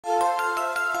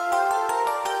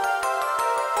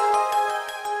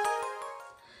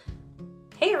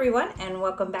everyone, and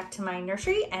welcome back to my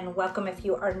nursery, and welcome if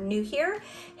you are new here.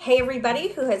 Hey everybody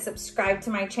who has subscribed to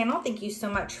my channel, thank you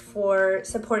so much for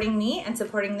supporting me and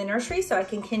supporting the nursery so I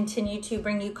can continue to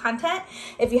bring you content.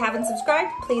 If you haven't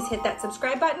subscribed, please hit that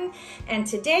subscribe button. And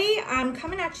today I'm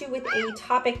coming at you with a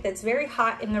topic that's very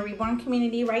hot in the Reborn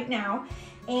community right now.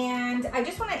 And I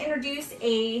just want to introduce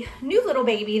a new little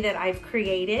baby that I've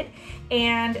created.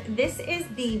 And this is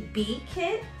the Bee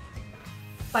Kit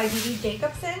by Didi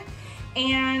Jacobsen.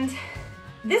 And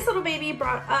this little baby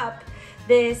brought up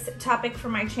this topic for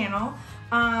my channel.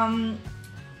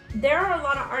 There are a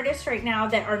lot of artists right now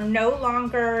that are no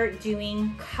longer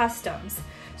doing customs.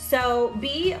 So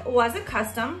Bee was a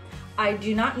custom. I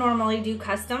do not normally do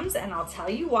customs, and I'll tell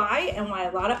you why, and why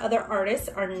a lot of other artists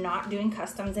are not doing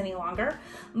customs any longer.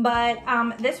 But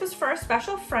this was for a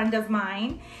special friend of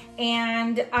mine,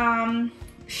 and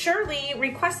Shirley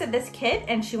requested this kit,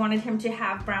 and she wanted him to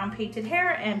have brown painted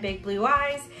hair and big blue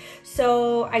eyes.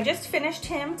 So I just finished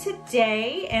him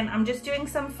today, and I'm just doing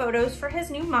some photos for his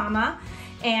new mama,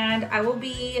 and I will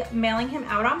be mailing him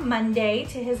out on Monday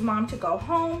to his mom to go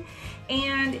home.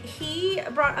 And he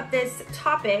brought up this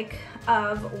topic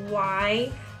of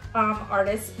why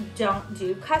artists don't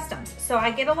do customs. So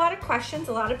I get a lot of questions.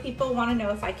 A lot of people want to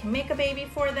know if I can make a baby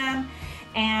for them,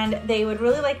 and they would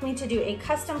really like me to do a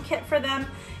custom kit for them.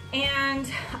 And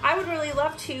I would really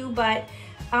love to, but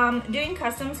doing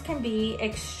customs can be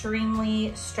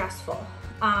extremely stressful.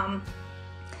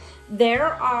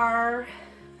 There are,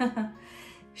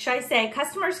 should I say,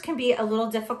 customers can be a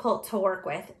little difficult to work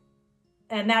with.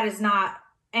 And that is not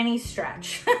any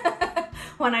stretch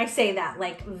when I say that,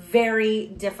 like very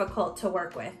difficult to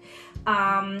work with.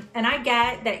 And I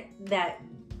get that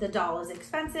the doll is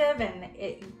expensive,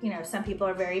 and some people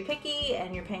are very picky,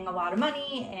 and you're paying a lot of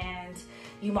money and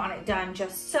you want it done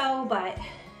just so, but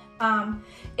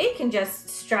it can just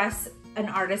stress an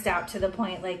artist out to the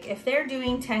point, like if they're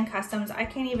doing 10 customs, I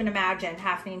can't even imagine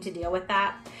having to deal with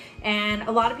that. And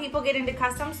a lot of people get into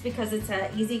customs because it's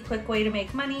an easy, quick way to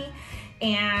make money.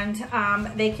 And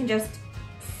they can just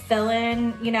fill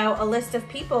in, a list of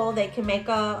people. They can make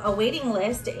a waiting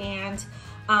list, and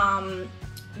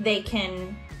they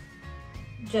can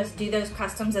just do those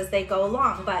customs as they go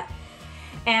along.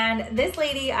 And this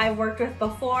lady I've worked with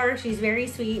before, she's very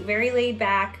sweet, very laid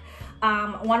back.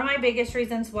 One of my biggest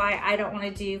reasons why I don't want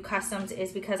to do customs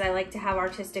is because I like to have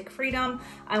artistic freedom.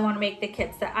 I want to make the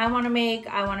kits that I want to make.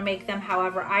 I want to make them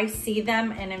however I see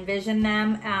them and envision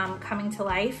them coming to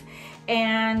life.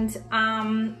 And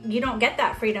you don't get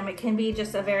that freedom. It can be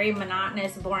just a very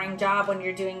monotonous, boring job when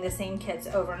you're doing the same kits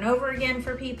over and over again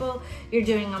for people. You're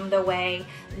doing them the way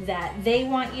that they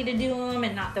want you to do them,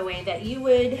 and not the way that you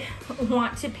would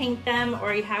want to paint them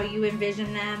or how you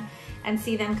envision them and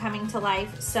see them coming to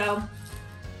life. So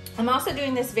I'm also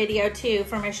doing this video too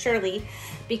for Miss Shirley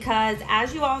because,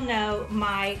 as you all know,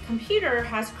 my computer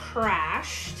has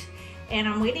crashed and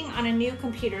I'm waiting on a new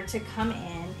computer to come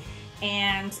in,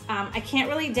 and I can't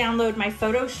really download my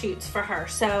photo shoots for her.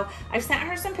 So I've sent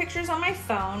her some pictures on my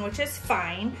phone, which is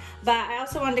fine, but I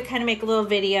also wanted to kind of make a little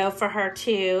video for her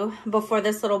too before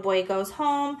this little boy goes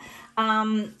home,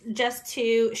 just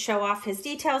to show off his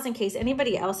details in case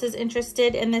anybody else is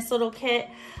interested in this little kit.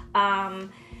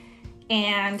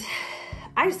 And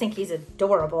I just think he's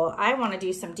adorable. I want to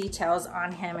do some details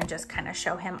on him and just kind of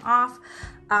show him off.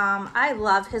 I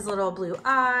love his little blue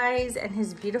eyes and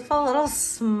his beautiful little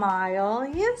smile.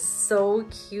 He is so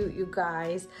cute, you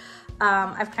guys.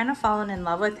 I've kind of fallen in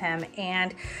love with him,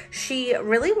 and she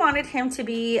really wanted him to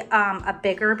be a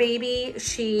bigger baby.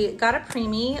 She got a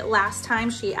preemie last time.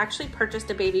 She actually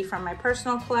purchased a baby from my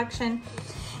personal collection,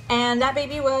 and that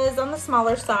baby was on the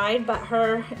smaller side, but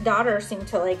her daughter seemed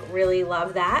to really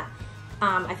love that.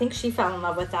 I think she fell in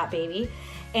love with that baby,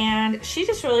 and she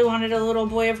just really wanted a little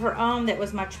boy of her own that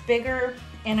was much bigger.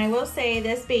 And I will say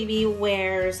this baby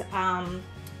wears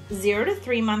 0 to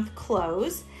 3 month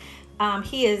clothes.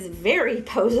 He is very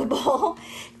poseable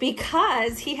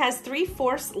because he has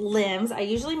 3/4 limbs. I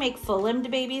usually make full limbed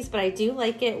babies, but I do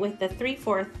like it with the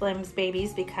 3/4 limbs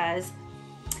babies because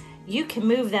you can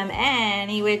move them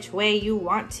any which way you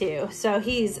want to. So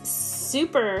he's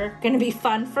super gonna be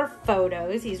fun for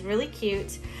photos. He's really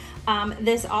cute.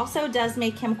 This also does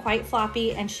make him quite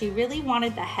floppy, and she really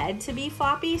wanted the head to be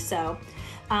floppy. So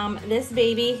this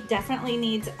baby definitely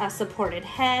needs a supported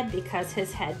head because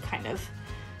his head kind of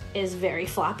is very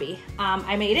floppy.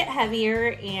 I made it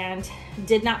heavier and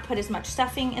did not put as much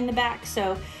stuffing in the back.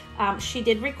 So she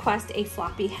did request a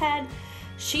floppy head.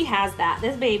 She has that.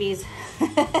 This baby's,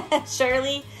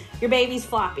 Shirley, your baby's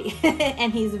floppy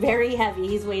and he's very heavy.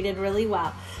 He's weighted really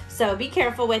well. So be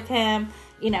careful with him.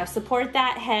 you know, support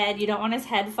that head. You don't want his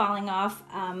head falling off.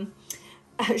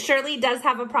 Shirley does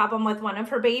have a problem with one of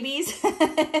her babies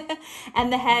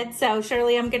and the head. So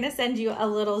Shirley, I'm going to send you a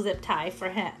little zip tie for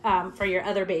him, for your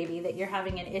other baby that you're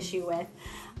having an issue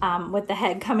with the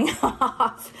head coming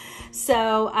off.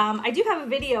 So I do have a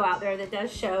video out there that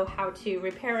does show how to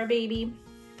repair a baby,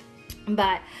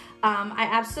 but I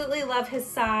absolutely love his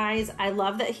size. I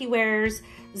love that he wears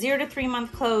 0 to 3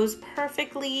 month clothes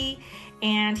perfectly,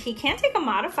 and he can take a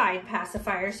modified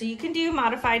pacifier, so you can do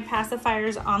modified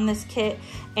pacifiers on this kit.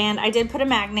 And I did put a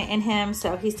magnet in him,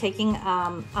 so he's taking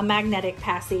a magnetic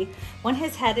passy. When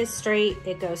his head is straight,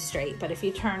 it goes straight, but if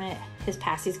you turn it, his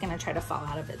passy's gonna try to fall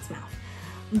out of its mouth.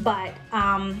 But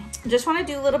just want to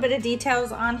do a little bit of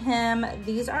details on him.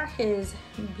 These are his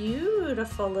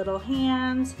beautiful little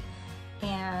hands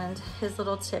and his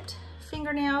little tipped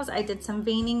fingernails. I did some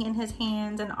veining in his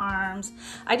hands and arms.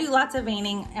 I do lots of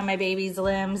veining in my baby's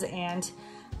limbs, and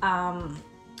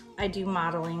I do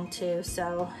modeling too,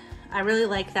 so I really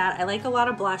like that. I like a lot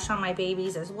of blush on my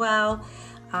babies as well.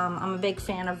 I'm a big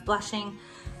fan of blushing.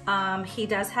 He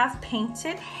does have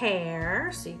painted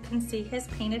hair, so you can see his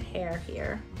painted hair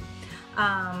here.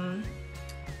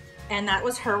 And that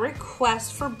was her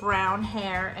request for brown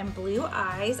hair and blue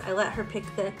eyes. I let her pick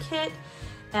the kit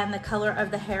and the color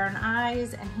of the hair and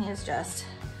eyes, and he is just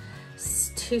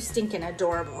too stinking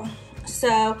adorable.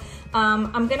 So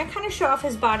I'm gonna kind of show off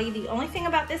his body. The only thing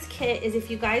about this kit is if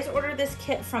you guys order this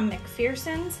kit from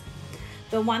McPherson's,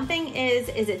 the one thing is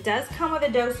it does come with a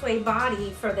Doseway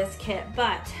body for this kit,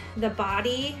 but the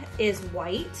body is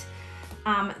white.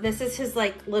 This is his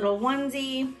like little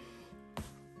onesie.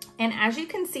 And as you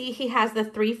can see, he has the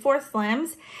 3/4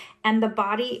 limbs and the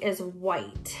body is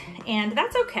white. And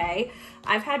that's okay.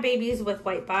 I've had babies with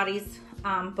white bodies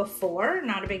before,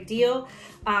 not a big deal.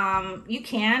 You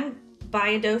can buy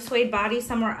a Doseway body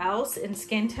somewhere else in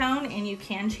skin tone and you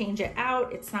can change it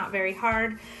out. It's not very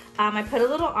hard. I put a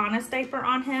little Honest diaper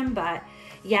on him, but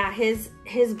yeah, his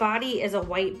body is a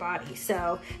white body,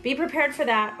 so be prepared for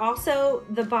that. Also,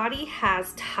 the body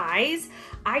has ties.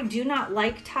 I do not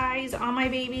like ties on my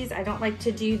babies. I don't like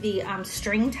to do the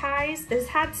string ties. This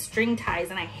had string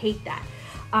ties and I hate that.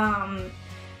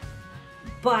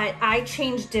 But I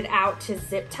changed it out to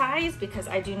zip ties because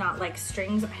I do not like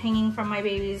strings hanging from my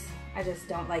babies. I just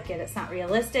don't like it. It's not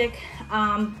realistic.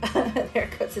 There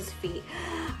goes his feet.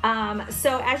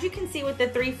 So as you can see with the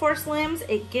 3/4 limbs,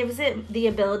 it gives it the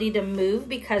ability to move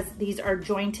because these are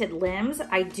jointed limbs.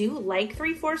 I do like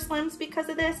 3/4 limbs because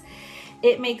of this.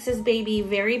 It makes this baby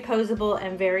very poseable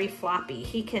and very floppy.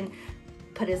 He can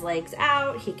put his legs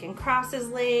out, he can cross his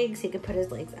legs, he can put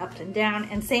his legs up and down,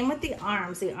 and same with the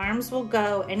arms. The arms will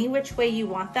go any which way you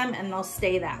want them and they'll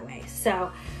stay that way.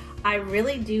 So I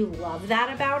really do love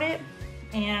that about it.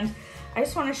 And I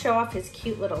just want to show off his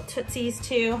cute little tootsies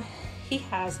too. He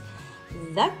has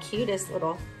the cutest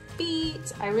little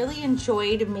feet. I really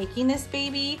enjoyed making this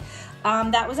baby.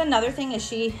 That was another thing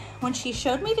is when she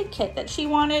showed me the kit that she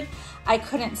wanted, I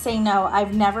couldn't say no.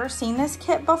 I've never seen this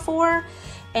kit before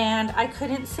and I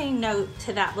couldn't say no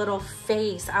to that little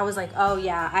face. I was like, oh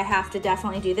yeah, I have to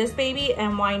definitely do this baby,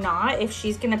 and why not? If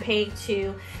she's gonna pay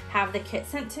to have the kit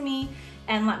sent to me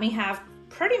and let me have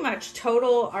pretty much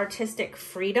total artistic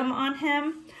freedom on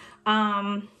him.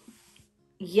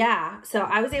 Yeah, so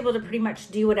I was able to pretty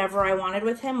much do whatever I wanted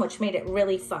with him, which made it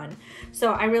really fun.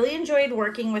 So I really enjoyed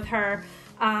working with her.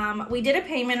 We did a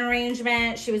payment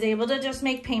arrangement. She was able to just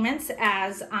make payments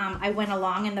as I went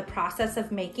along in the process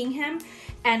of making him.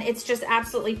 And it's just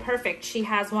absolutely perfect. She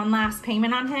has one last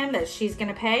payment on him that she's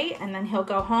gonna pay and then he'll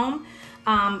go home.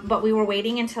 But we were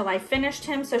waiting until I finished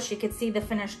him so she could see the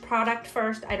finished product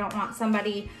first. I don't want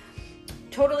somebody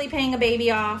totally paying a baby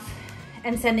off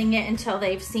and sending it until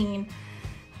they've seen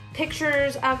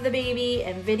pictures of the baby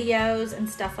and videos and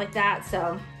stuff like that.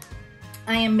 So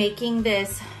I am making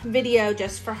this video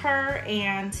just for her,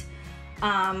 and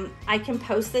I can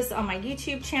post this on my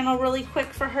YouTube channel really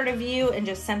quick for her to view and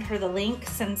just send her the link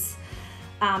since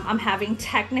I'm having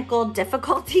technical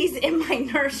difficulties in my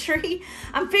nursery.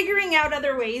 I'm figuring out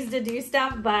other ways to do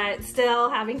stuff, but still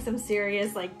having some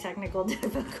serious like technical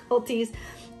difficulties.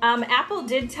 Apple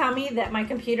did tell me that my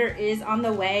computer is on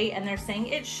the way and they're saying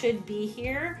it should be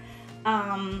here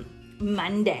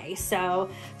Monday. So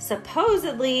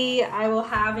supposedly I will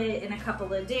have it in a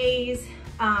couple of days.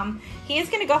 He is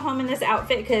gonna go home in this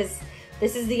outfit because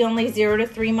this is the only 0 to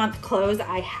 3 month clothes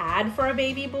I had for a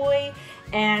baby boy.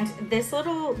 And this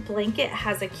little blanket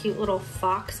has a cute little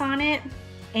fox on it.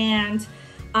 And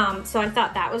so I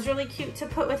thought that was really cute to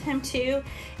put with him too.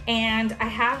 And I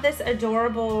have this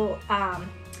adorable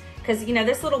because you know,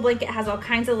 this little blanket has all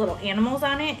kinds of little animals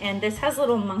on it, and this has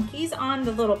little monkeys on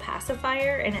the little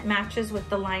pacifier, and it matches with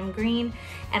the lime green.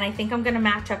 And I think I'm gonna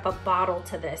match up a bottle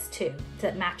to this too,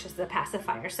 that matches the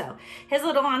pacifier. So his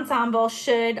little ensemble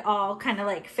should all kind of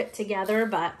like fit together,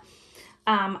 but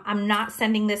I'm not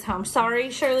sending this home. Sorry,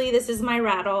 Shirley, this is my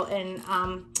rattle.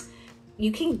 And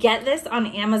you can get this on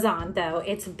Amazon though.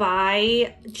 It's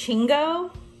by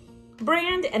Chingo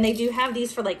brand, and they do have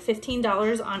these for like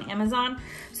 $15 on Amazon.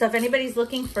 So if anybody's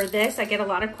looking for this, I get a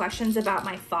lot of questions about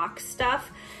my fox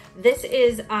stuff. This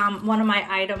is one of my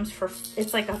items for,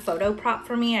 it's like a photo prop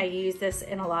for me. I use this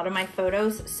in a lot of my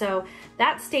photos, so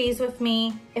that stays with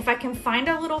me. If I can find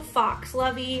a little fox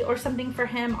lovey or something for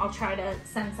him, I'll try to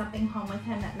send something home with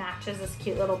him that matches this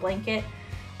cute little blanket.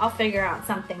 I'll figure out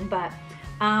something, but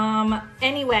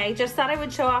anyway, just thought I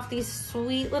would show off these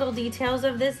sweet little details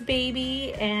of this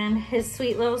baby and his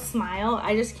sweet little smile.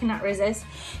 I just cannot resist.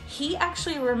 He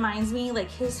actually reminds me, like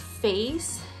his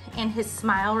face and his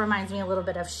smile reminds me a little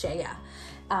bit of Shea.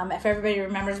 If everybody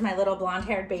remembers my little blonde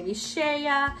haired baby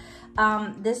Shea,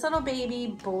 this little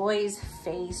baby boy's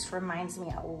face reminds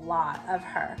me a lot of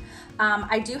her.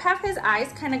 I do have his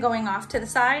eyes kind of going off to the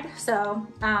side. So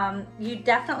you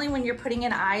definitely, when you're putting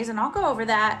in eyes, and I'll go over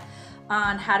that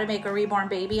on how to make a reborn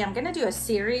baby. I'm gonna do a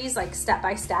series like step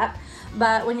by step,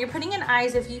 but when you're putting in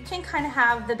eyes, if you can kind of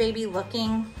have the baby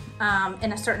looking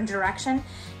in a certain direction,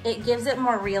 it gives it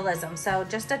more realism. So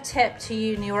just a tip to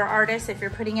you newer artists, if you're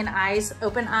putting in eyes,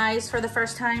 open eyes for the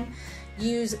first time,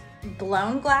 use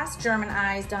blown glass German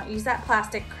eyes. Don't use that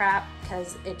plastic crap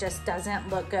because it just doesn't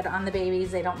look good on the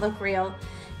babies. They don't look real.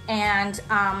 And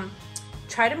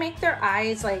try to make their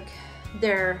eyes like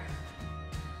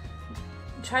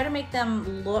try to make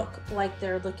them look like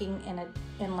they're looking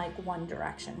in like one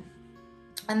direction.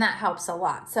 And that helps a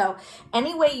lot. So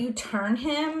any way you turn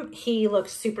him, he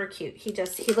looks super cute. He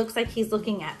looks like he's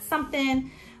looking at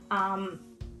something.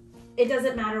 It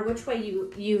doesn't matter which way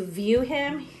you view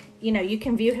him. You know, you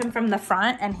can view him from the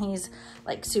front and he's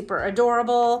like super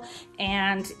adorable.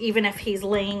 And even if he's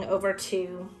laying over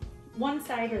to one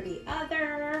side or the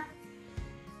other,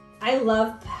 I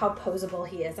love how poseable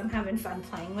he is. I'm having fun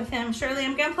playing with him. Shirley,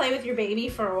 I'm gonna play with your baby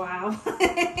for a while.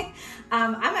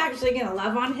 I'm actually gonna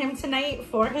love on him tonight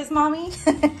for his mommy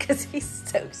because he's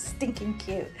so stinking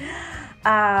cute.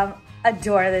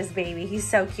 Adore this baby, he's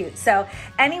so cute. So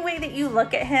any way that you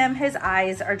look at him, his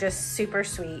eyes are just super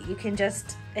sweet. You can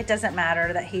just, it doesn't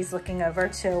matter that he's looking over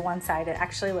to one side. It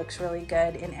actually looks really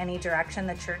good in any direction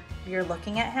that you're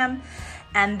looking at him.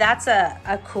 And that's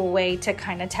a cool way to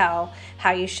kind of tell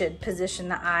how you should position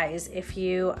the eyes. If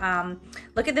you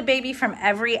look at the baby from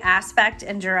every aspect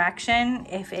and direction,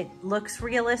 if it looks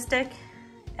realistic,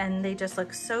 and they just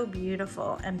look so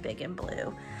beautiful and big and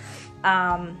blue.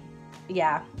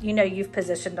 Yeah, you know you've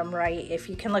positioned them right if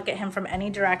you can look at him from any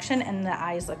direction and the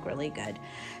eyes look really good.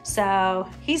 So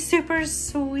he's super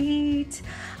sweet.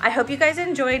 I hope you guys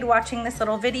enjoyed watching this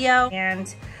little video.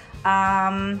 And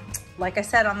like I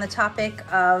said, on the topic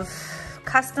of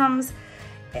customs,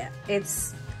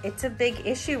 it's a big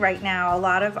issue right now. A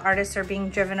lot of artists are being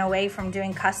driven away from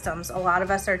doing customs. A lot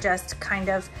of us are just kind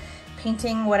of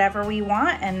painting whatever we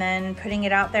want and then putting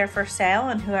it out there for sale,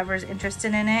 and whoever's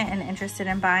interested in it and interested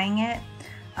in buying it,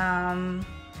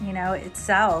 you know, it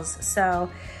sells. So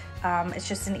it's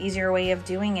just an easier way of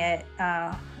doing it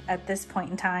at this point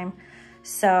in time.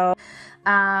 So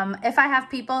if I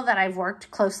have people that I've worked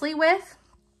closely with,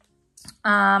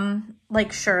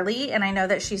 like Shirley, and I know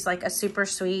that she's like a super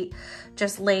sweet,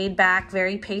 just laid back,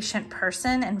 very patient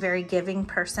person and very giving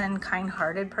person,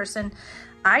 kind-hearted person.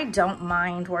 I don't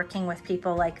mind working with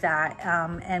people like that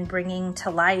and bringing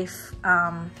to life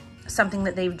something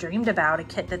that they've dreamed about, a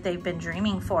kit that they've been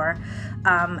dreaming for.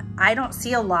 I don't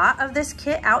see a lot of this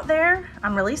kit out there.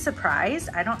 I'm really surprised.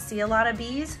 I don't see a lot of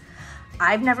bees.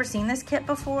 I've never seen this kit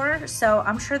before, so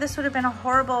I'm sure this would have been a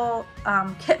horrible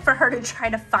kit for her to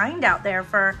try to find out there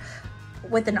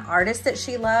with an artist that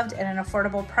she loved and an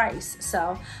affordable price.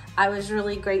 So I was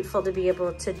really grateful to be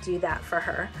able to do that for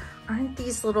her. Aren't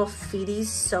these little feeties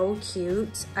so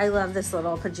cute? I love this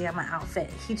little pajama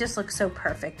outfit. He just looks so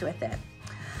perfect with it.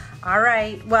 All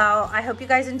right, well, I hope you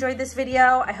guys enjoyed this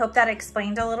video. I hope that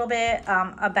explained a little bit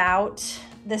about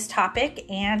this topic,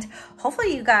 and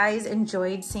hopefully you guys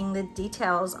enjoyed seeing the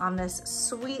details on this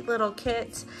sweet little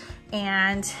kit.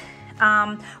 And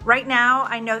right now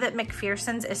I know that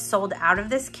McPherson's is sold out of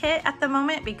this kit at the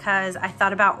moment, because I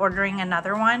thought about ordering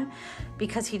another one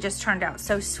because he just turned out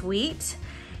so sweet.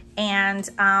 And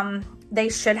they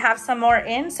should have some more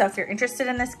in, so if you're interested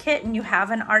in this kit and you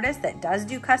have an artist that does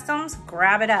do customs,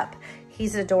 grab it up.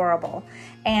 He's adorable.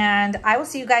 And I will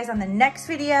see you guys on the next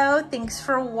video. Thanks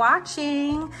for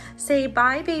watching. Say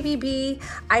bye, baby bee.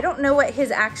 I don't know what his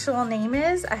actual name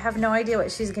is. I have no idea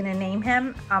what she's gonna name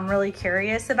him. I'm really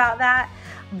curious about that.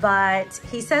 But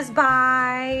he says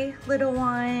bye, little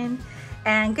one.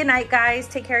 And good night, guys.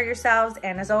 Take care of yourselves.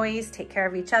 And as always, take care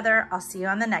of each other. I'll see you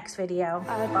on the next video.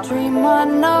 I dream I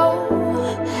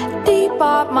know deep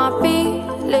up my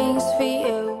feelings for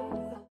you.